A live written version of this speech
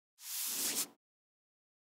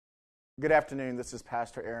Good afternoon. This is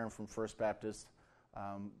Pastor Aaron from First Baptist.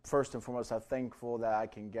 First and foremost, I'm thankful that I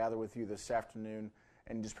can gather with you this afternoon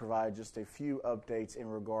and just provide just a few updates in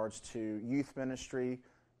regards to youth ministry,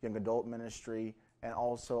 young adult ministry, and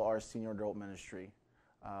also our senior adult ministry.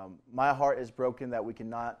 My heart is broken that we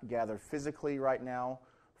cannot gather physically right now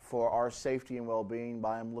for our safety and well-being, but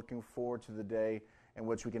I am looking forward to the day in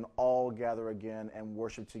which we can all gather again and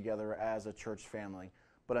worship together as a church family.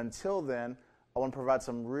 But until then, I want to provide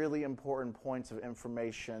some really important points of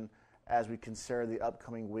information as we consider the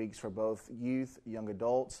upcoming weeks for both youth, young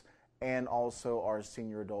adults, and also our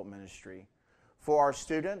senior adult ministry. For our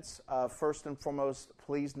students, first and foremost,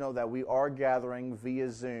 please know that we are gathering via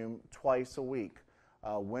Zoom twice a week,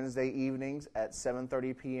 Wednesday evenings at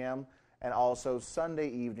 7:30 p.m. and also Sunday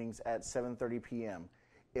evenings at 7:30 p.m.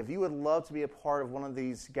 If you would love to be a part of one of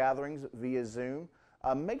these gatherings via Zoom,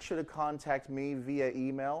 make sure to contact me via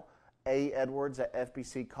email,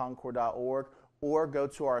 aedwards@fbcconcord.org, or go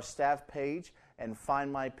to our staff page and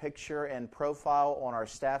find my picture and profile on our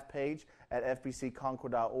staff page at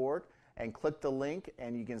fbcconcord.org and click the link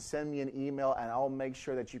and you can send me an email and I'll make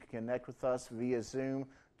sure that you can connect with us via Zoom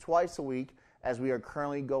twice a week as we are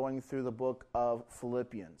currently going through the book of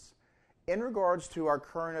Philippians. In regards to our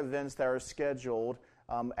current events that are scheduled,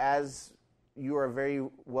 as you are very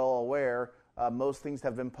well aware, most things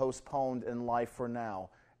have been postponed in life for now.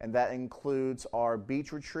 And that includes our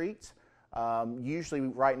beach retreat. Usually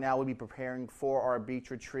right now we'll be preparing for our beach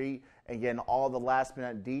retreat. Again, all the last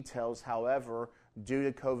minute details, however, due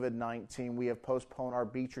to COVID-19, we have postponed our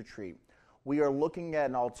beach retreat. We are looking at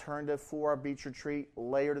an alternative for our beach retreat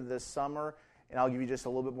later this summer, and I'll give you just a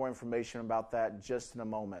little bit more information about that just in a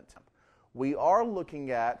moment. We are looking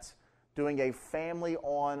at doing a family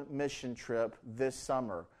on mission trip this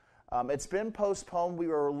summer. It's been postponed. We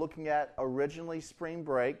were looking at originally spring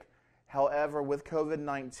break. However, with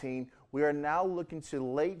COVID-19, we are now looking to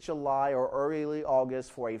late July or early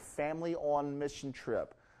August for a family on mission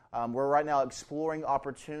trip. We're right now exploring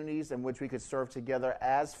opportunities in which we could serve together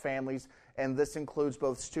as families, and this includes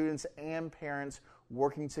both students and parents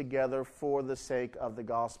working together for the sake of the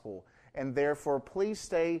gospel. And therefore, please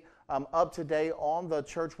stay up to date on the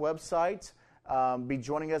church website. Be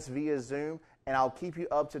joining us via Zoom. And I'll keep you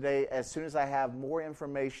up to date as soon as I have more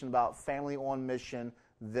information about Family on Mission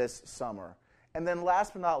this summer. And then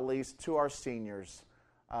last but not least, to our seniors,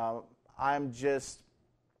 I'm just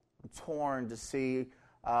torn to see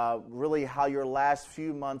really how your last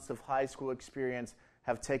few months of high school experience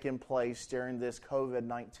have taken place during this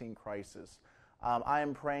COVID-19 crisis. I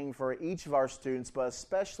am praying for each of our students, but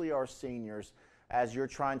especially our seniors, as you're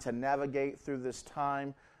trying to navigate through this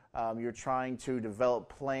time. You're trying to develop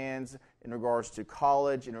plans in regards to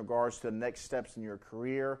college, in regards to the next steps in your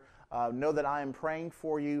career. Know that I am praying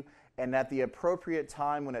for you, and at the appropriate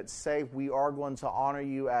time when it's safe, we are going to honor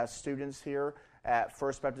you as students here at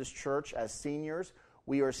First Baptist Church as seniors.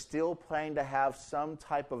 We are still planning to have some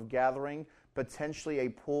type of gathering, potentially a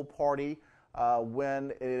pool party,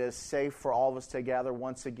 when it is safe for all of us to gather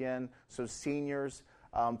once again. So seniors,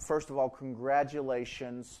 first of all,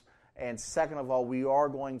 congratulations. And second of all, we are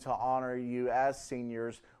going to honor you as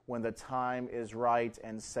seniors when the time is right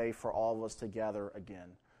and safe for all of us to gather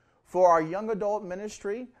again. For our young adult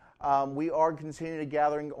ministry, we are continuing to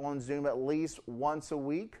gathering on Zoom at least once a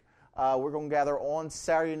week. We're going to gather on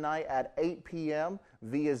Saturday night at 8 p.m.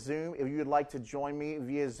 via Zoom. If you would like to join me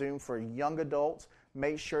via Zoom for young adults,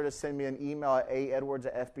 make sure to send me an email at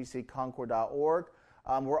aedwards@fbcconcord.org.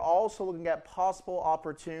 We're also looking at possible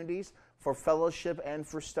opportunities for fellowship and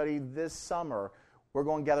for study this summer. We're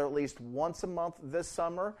going to gather at least once a month this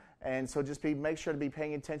summer, and so just make sure to be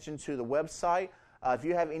paying attention to the website. If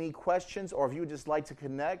you have any questions or if you would just like to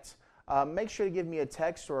connect, make sure to give me a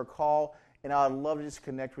text or a call, and I'd love to just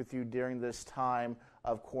connect with you during this time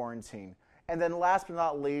of quarantine. And then last but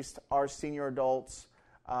not least, our senior adults,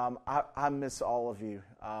 I miss all of you.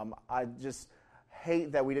 I just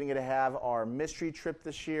hate that we didn't get to have our mystery trip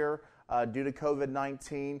this year due to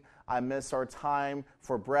COVID-19. I miss our time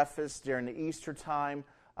for breakfast during the Easter time.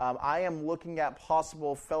 I am looking at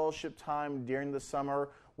possible fellowship time during the summer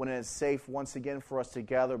when it is safe once again for us to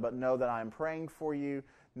gather, but know that I'm praying for you,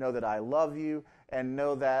 know that I love you, and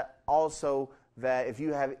know that also that if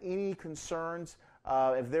you have any concerns,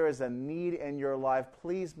 if there is a need in your life,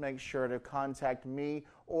 please make sure to contact me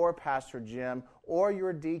or Pastor Jim or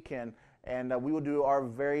your deacon, and we will do our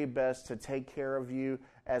very best to take care of you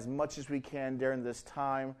as much as we can during this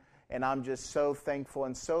time. And I'm just so thankful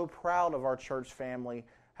and so proud of our church family,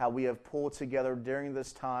 how we have pulled together during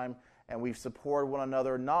this time, and we've supported one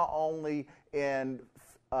another not only in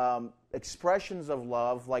expressions of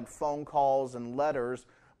love like phone calls and letters,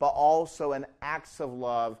 but also in acts of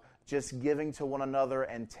love, just giving to one another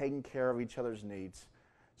and taking care of each other's needs.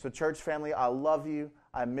 So church family, I love you,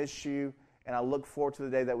 I miss you, and I look forward to the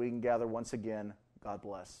day that we can gather once again. God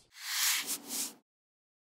bless.